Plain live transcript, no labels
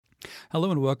Hello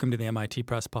and welcome to the MIT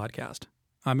Press Podcast.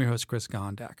 I'm your host, Chris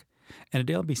Gondak, and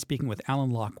today I'll be speaking with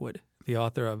Alan Lockwood, the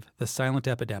author of The Silent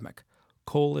Epidemic,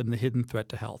 Coal and the Hidden Threat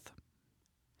to Health.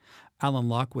 Alan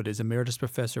Lockwood is Emeritus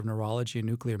Professor of Neurology and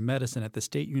Nuclear Medicine at the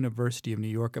State University of New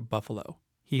York at Buffalo.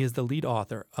 He is the lead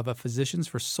author of a Physicians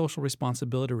for Social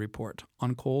Responsibility report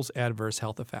on coal's adverse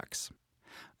health effects.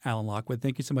 Alan Lockwood,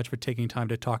 thank you so much for taking time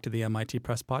to talk to the MIT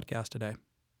Press Podcast today.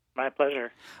 My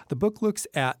pleasure. The book looks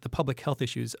at the public health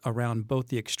issues around both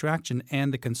the extraction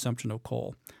and the consumption of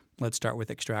coal. Let's start with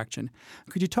extraction.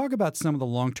 Could you talk about some of the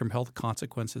long-term health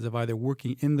consequences of either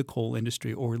working in the coal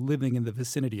industry or living in the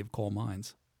vicinity of coal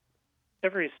mines?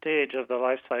 Every stage of the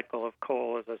life cycle of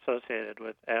coal is associated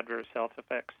with adverse health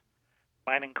effects.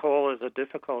 Mining coal is a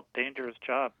difficult, dangerous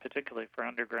job, particularly for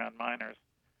underground miners.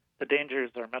 The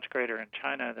dangers are much greater in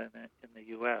China than in the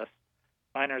U.S.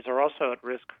 Miners are also at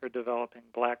risk for developing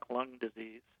black lung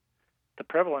disease. The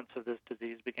prevalence of this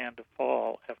disease began to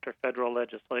fall after federal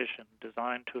legislation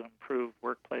designed to improve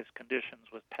workplace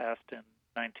conditions was passed in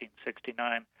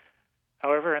 1969.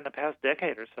 However, in the past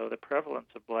decade or so, the prevalence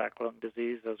of black lung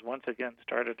disease has once again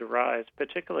started to rise,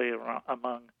 particularly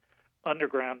among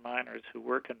underground miners who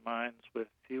work in mines with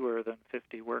fewer than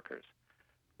 50 workers.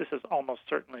 This is almost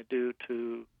certainly due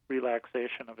to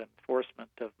relaxation of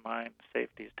enforcement of mine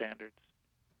safety standards.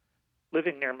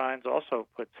 Living near mines also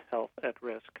puts health at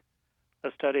risk.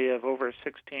 A study of over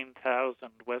 16,000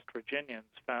 West Virginians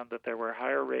found that there were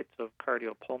higher rates of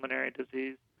cardiopulmonary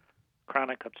disease,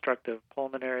 chronic obstructive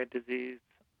pulmonary disease,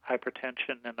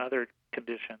 hypertension, and other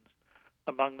conditions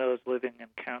among those living in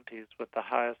counties with the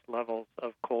highest levels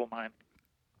of coal mining.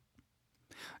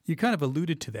 You kind of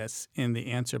alluded to this in the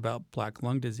answer about black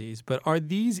lung disease, but are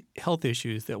these health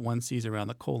issues that one sees around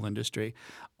the coal industry,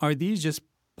 are these just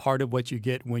part of what you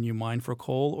get when you mine for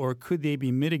coal, or could they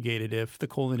be mitigated if the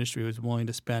coal industry was willing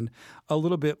to spend a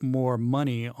little bit more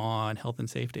money on health and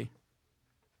safety?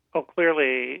 Well,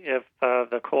 clearly, if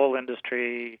the coal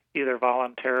industry, either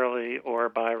voluntarily or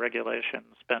by regulation,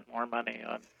 spent more money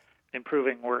on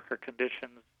improving worker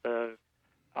conditions,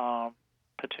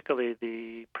 particularly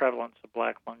the prevalence of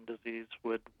black lung disease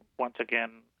would once again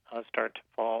start to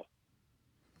fall.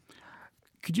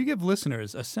 Could you give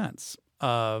listeners a sense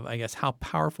of, how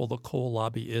powerful the coal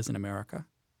lobby is in America?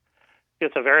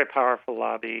 It's a very powerful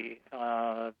lobby.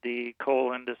 The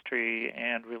coal industry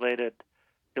and related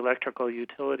electrical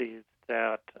utilities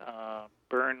that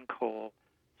burn coal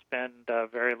spend a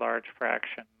very large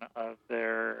fraction of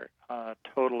their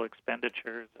total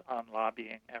expenditures on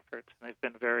lobbying efforts. And they've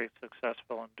been very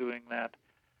successful in doing that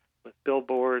with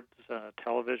billboards,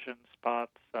 television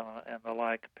spots, and the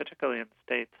like, particularly in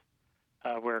states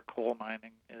where coal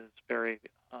mining is very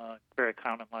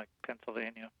common, like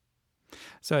Pennsylvania.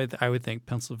 So I would think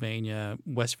Pennsylvania,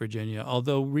 West Virginia,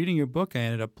 although reading your book, I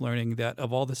ended up learning that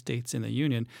of all the states in the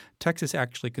Union, Texas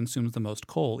actually consumes the most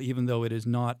coal, even though it is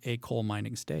not a coal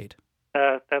mining state.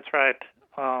 That's right.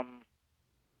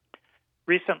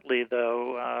 Recently,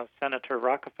 though, Senator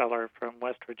Rockefeller from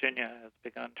West Virginia has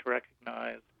begun to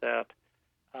recognize that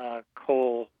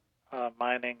coal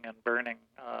mining and burning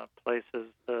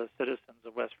places the citizens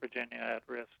of West Virginia at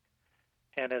risk,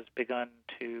 and has begun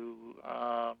to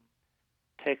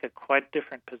take a quite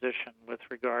different position with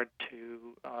regard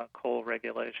to coal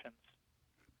regulations.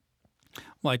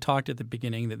 Well, I talked at the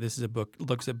beginning that this is a book that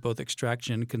looks at both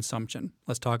extraction and consumption.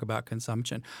 Let's talk about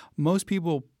consumption. Most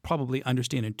people probably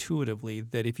understand intuitively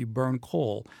that if you burn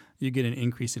coal, you get an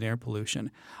increase in air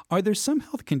pollution. Are there some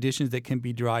health conditions that can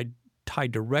be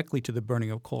tied directly to the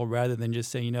burning of coal rather than just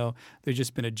say, there's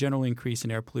just been a general increase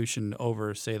in air pollution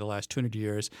over, say, the last 200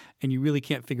 years, and you really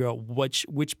can't figure out which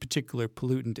particular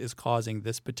pollutant is causing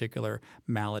this particular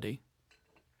malady?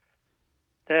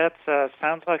 That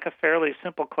sounds like a fairly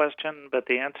simple question, but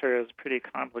the answer is pretty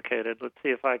complicated. Let's see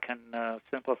if I can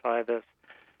simplify this.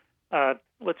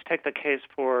 Let's take the case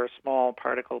for small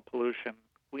particle pollution.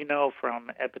 We know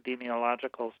from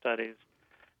epidemiological studies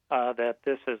that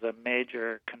this is a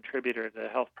major contributor to the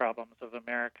health problems of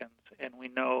Americans, and we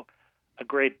know a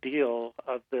great deal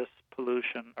of this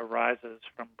pollution arises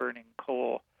from burning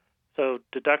coal. So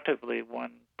deductively,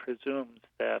 one presumes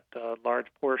that large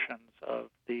portions of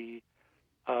the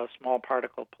small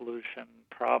particle pollution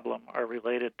problem are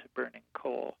related to burning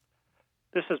coal.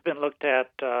 This has been looked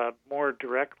at more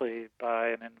directly by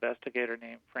an investigator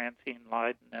named Francine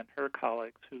Leyden and her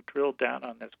colleagues who drilled down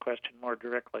on this question more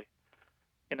directly.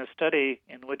 In a study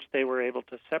in which they were able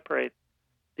to separate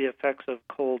the effects of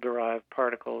coal-derived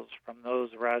particles from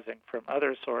those arising from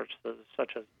other sources,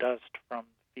 such as dust from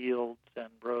fields and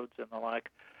roads and the like,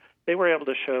 they were able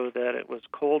to show that it was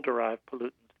coal-derived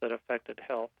pollutants that affected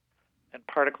health. and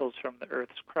particles from the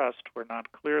Earth's crust were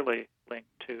not clearly linked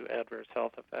to adverse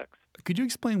health effects. Could you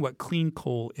explain what clean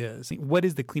coal is? What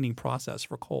is the cleaning process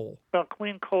for coal? Well,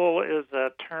 clean coal is a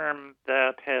term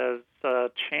that has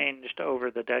changed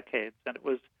over the decades, and it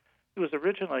was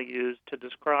originally used to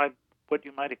describe what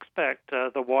you might expect,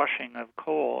 the washing of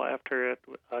coal after it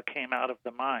came out of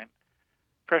the mine.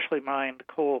 Freshly mined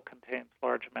coal contains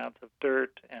large amounts of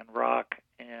dirt and rock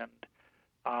and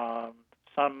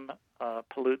some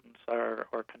pollutants or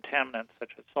contaminants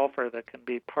such as sulfur that can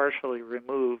be partially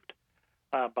removed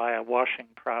by a washing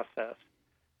process.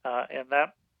 And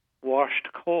that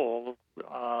washed coal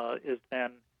is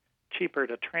then cheaper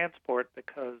to transport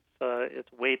because its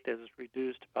weight is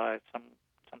reduced by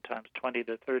sometimes 20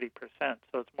 to 30%.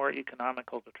 So it's more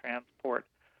economical to transport.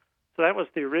 So that was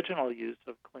the original use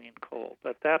of clean coal.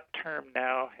 But that term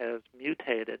now has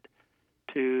mutated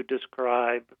to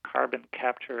describe carbon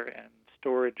capture and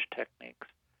storage techniques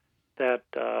that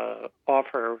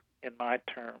offer,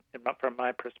 from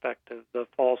my perspective, the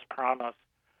false promise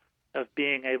of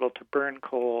being able to burn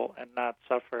coal and not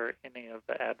suffer any of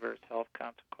the adverse health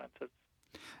consequences.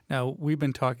 Now, we've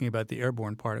been talking about the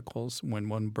airborne particles when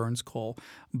one burns coal,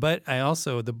 but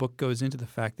the book goes into the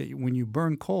fact that when you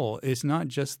burn coal, it's not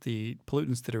just the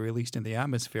pollutants that are released in the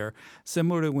atmosphere.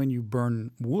 Similar to when you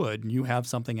burn wood, you have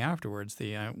something afterwards,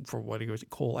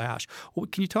 coal ash. Well,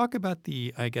 can you talk about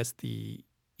the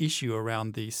issue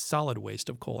around the solid waste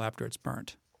of coal after it's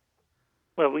burnt?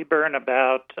 Well, we burn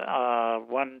about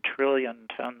 1 trillion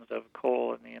tons of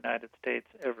coal in the United States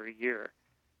every year,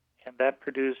 and that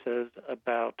produces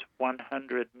about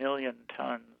 100 million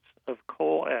tons of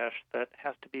coal ash that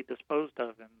has to be disposed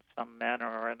of in some manner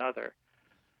or another.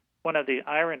 One of the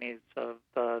ironies of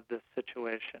this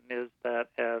situation is that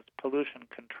as pollution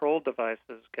control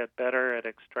devices get better at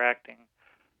extracting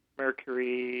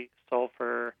mercury,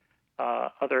 sulfur,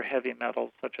 other heavy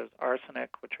metals such as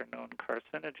arsenic, which are known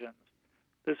carcinogens,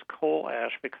 this coal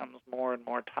ash becomes more and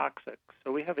more toxic.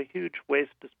 So we have a huge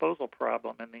waste disposal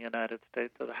problem in the United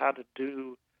States of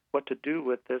what to do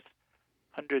with this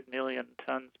 100 million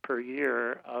tons per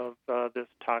year of this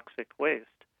toxic waste.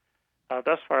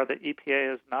 Thus far, the EPA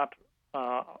has not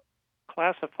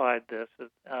classified this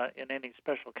in any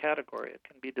special category. It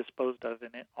can be disposed of in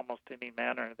almost any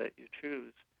manner that you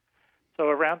choose. So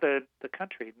around the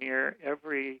country, near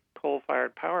every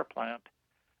coal-fired power plant,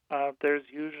 there's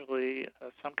usually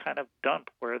some kind of dump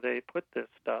where they put this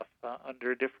stuff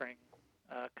under differing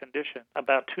conditions.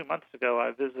 About 2 months ago,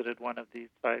 I visited one of these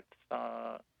sites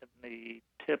in the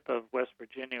tip of West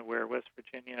Virginia, where West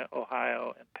Virginia,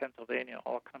 Ohio, and Pennsylvania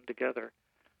all come together,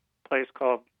 a place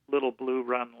called Little Blue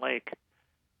Run Lake.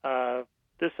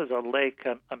 This is a lake,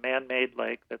 a man-made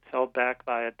lake that's held back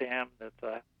by a dam that's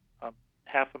a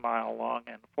half a mile long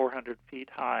and 400 feet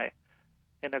high.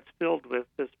 And it's filled with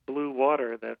this blue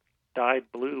water that's dyed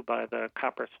blue by the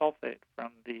copper sulfate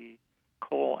from the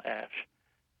coal ash.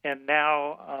 And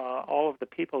now all of the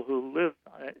people who live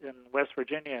in West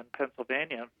Virginia and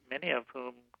Pennsylvania, many of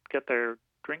whom get their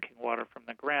drinking water from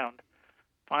the ground,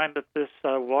 find that this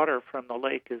water from the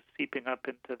lake is seeping up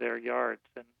into their yards.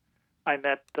 And I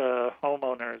met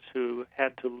homeowners who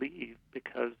had to leave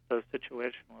because the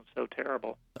situation was so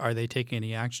terrible. Are they taking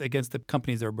any action against the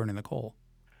companies that are burning the coal?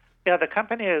 Yeah, the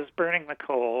company is burning the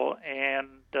coal, and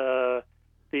the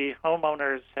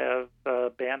homeowners have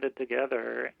banded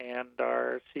together and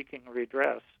are seeking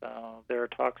redress. There are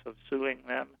talks of suing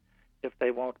them if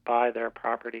they won't buy their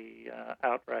property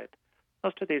outright.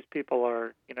 Most of these people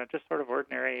are, just sort of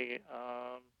ordinary,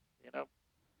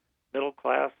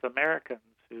 middle-class Americans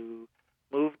who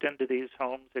moved into these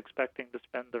homes expecting to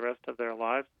spend the rest of their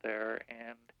lives there,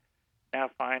 and now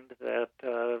find that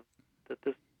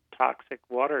this toxic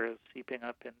water is seeping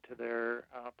up into their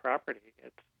property.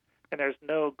 And there's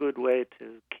no good way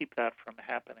to keep that from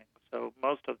happening. So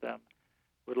most of them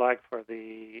would like for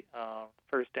the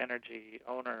First Energy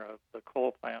owner of the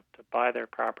coal plant to buy their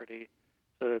property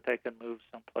so that they can move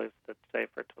someplace that's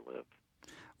safer to live.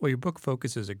 Well, your book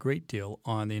focuses a great deal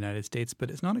on the United States,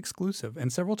 but it's not exclusive.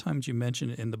 And several times you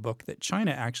mention in the book that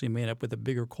China actually made up with a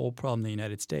bigger coal problem than the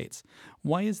United States.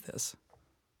 Why is this?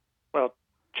 Well,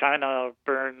 China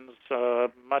burns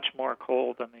much more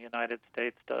coal than the United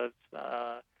States does.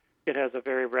 It has a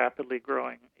very rapidly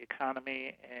growing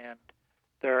economy, and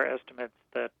there are estimates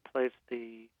that place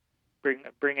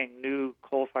bringing new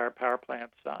coal-fired power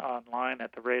plants online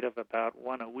at the rate of about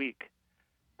one a week.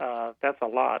 That's a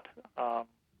lot.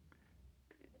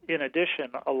 In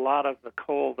addition, a lot of the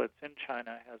coal that's in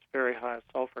China has very high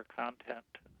sulfur content,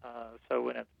 so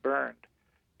when it's burned,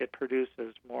 it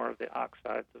produces more of the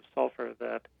oxides of sulfur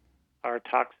that are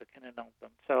toxic in and of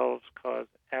themselves, cause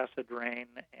acid rain,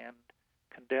 and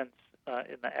condense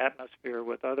in the atmosphere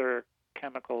with other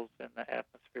chemicals in the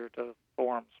atmosphere to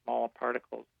form small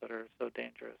particles that are so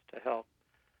dangerous to health.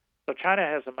 So China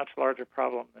has a much larger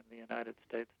problem than the United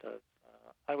States does.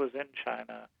 I was in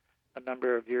China a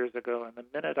number of years ago, and the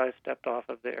minute I stepped off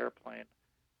of the airplane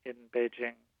in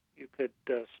Beijing, you could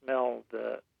smell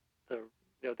the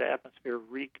atmosphere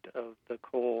reeked of the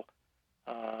coal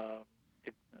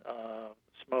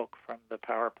smoke from the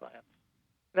power plants.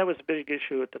 That was a big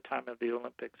issue at the time of the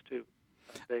Olympics, too.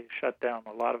 They shut down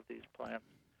a lot of these plants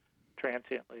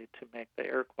transiently to make the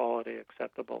air quality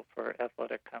acceptable for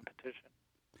athletic competition.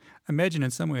 I imagine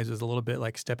in some ways it's a little bit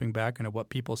like stepping back into what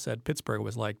people said Pittsburgh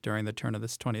was like during the turn of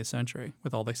this 20th century,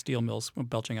 with all the steel mills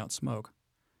belching out smoke.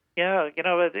 Yeah,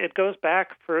 it goes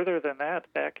back further than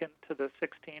that, back into the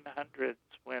 1600s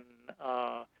when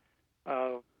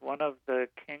one of the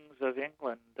kings of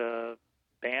England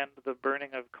banned the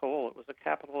burning of coal. It was a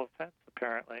capital offense,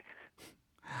 apparently.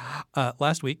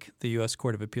 Last week, the U.S.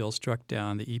 Court of Appeals struck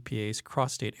down the EPA's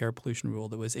cross-state air pollution rule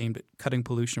that was aimed at cutting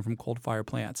pollution from coal-fired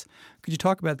plants. Could you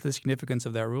talk about the significance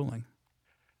of that ruling?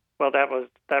 Well, that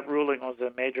ruling was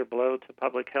a major blow to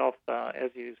public health.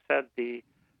 As you said, the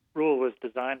rule was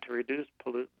designed to reduce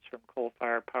pollutants from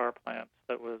coal-fired power plants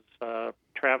that was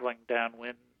traveling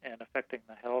downwind and affecting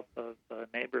the health of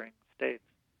neighboring states.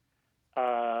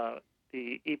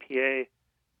 The EPA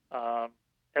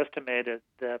estimated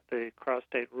that the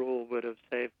cross-state rule would have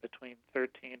saved between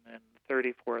 13 and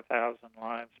 34,000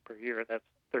 lives per year. That's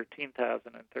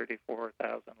 13,000 and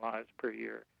 34,000 lives per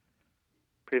year.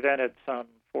 Prevented some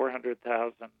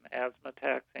 400,000 asthma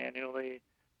attacks annually,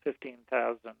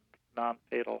 15,000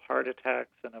 non-fatal heart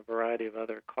attacks, and a variety of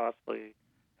other costly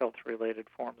health-related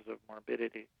forms of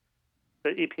morbidity. The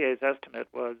EPA's estimate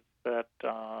was that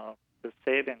the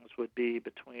savings would be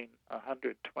between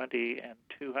 $120 and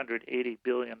 $280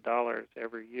 billion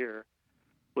every year,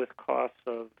 with costs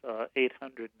of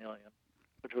 $800 million,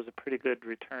 which was a pretty good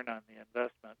return on the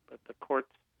investment. But the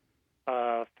courts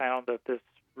found that this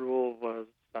rule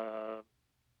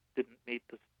didn't meet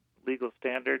the legal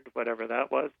standard, whatever that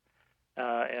was,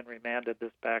 and remanded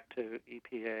this back to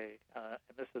EPA.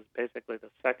 And this is basically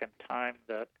the second time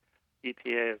that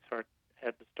EPA has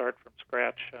had to start from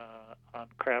scratch on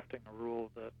crafting a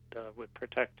rule that would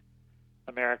protect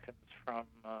Americans from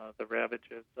the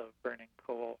ravages of burning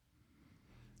coal.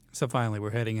 So finally,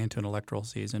 we're heading into an electoral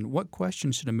season. What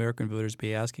questions should American voters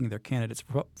be asking their candidates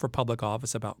for public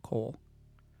office about coal?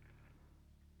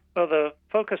 Well, the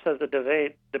focus of the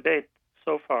debate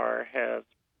so far has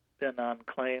been on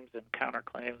claims and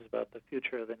counterclaims about the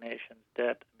future of the nation's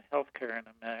debt and health care in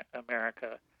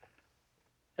America.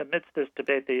 Amidst this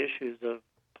debate, the issues of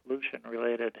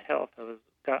pollution-related health have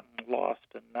gotten lost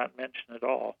and not mentioned at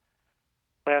all.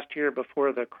 Last year,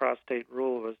 before the cross-state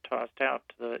rule was tossed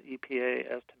out, the EPA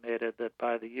estimated that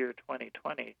by the year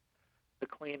 2020, the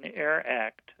Clean Air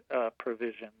Act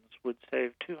provisions would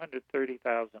save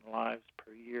 230,000 lives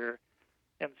per year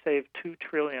and save $2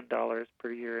 trillion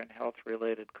per year in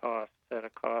health-related costs at a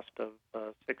cost of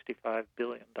 $65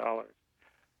 billion.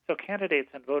 So candidates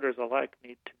and voters alike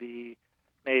need to be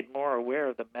made more aware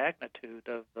of the magnitude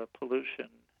of the pollution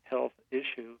health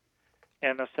issue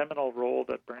and the seminal role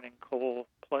that burning coal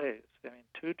plays. I mean,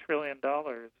 $2 trillion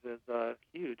is a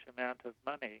huge amount of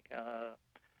money.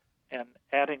 And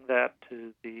adding that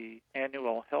to the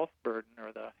annual health burden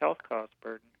or the health cost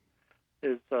burden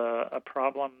is a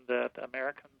problem that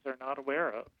Americans are not aware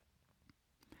of.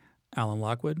 Alan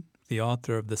Lockwood, the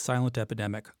author of The Silent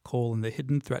Epidemic, Coal and the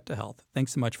Hidden Threat to Health.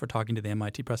 Thanks so much for talking to the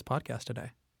MIT Press podcast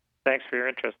today. Thanks for your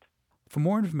interest. For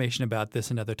more information about this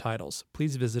and other titles,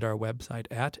 please visit our website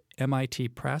at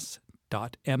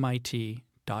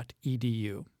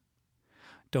mitpress.mit.edu.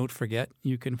 Don't forget,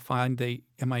 you can find the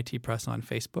MIT Press on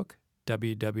Facebook,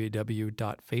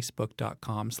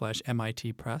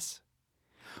 www.facebook.com/MITpress,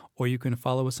 or you can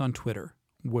follow us on Twitter,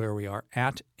 where we are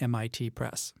at MIT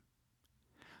Press.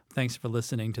 Thanks for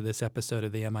listening to this episode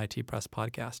of the MIT Press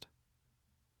podcast.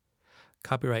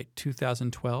 Copyright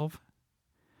 2012,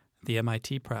 the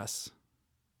MIT Press.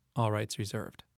 All rights reserved.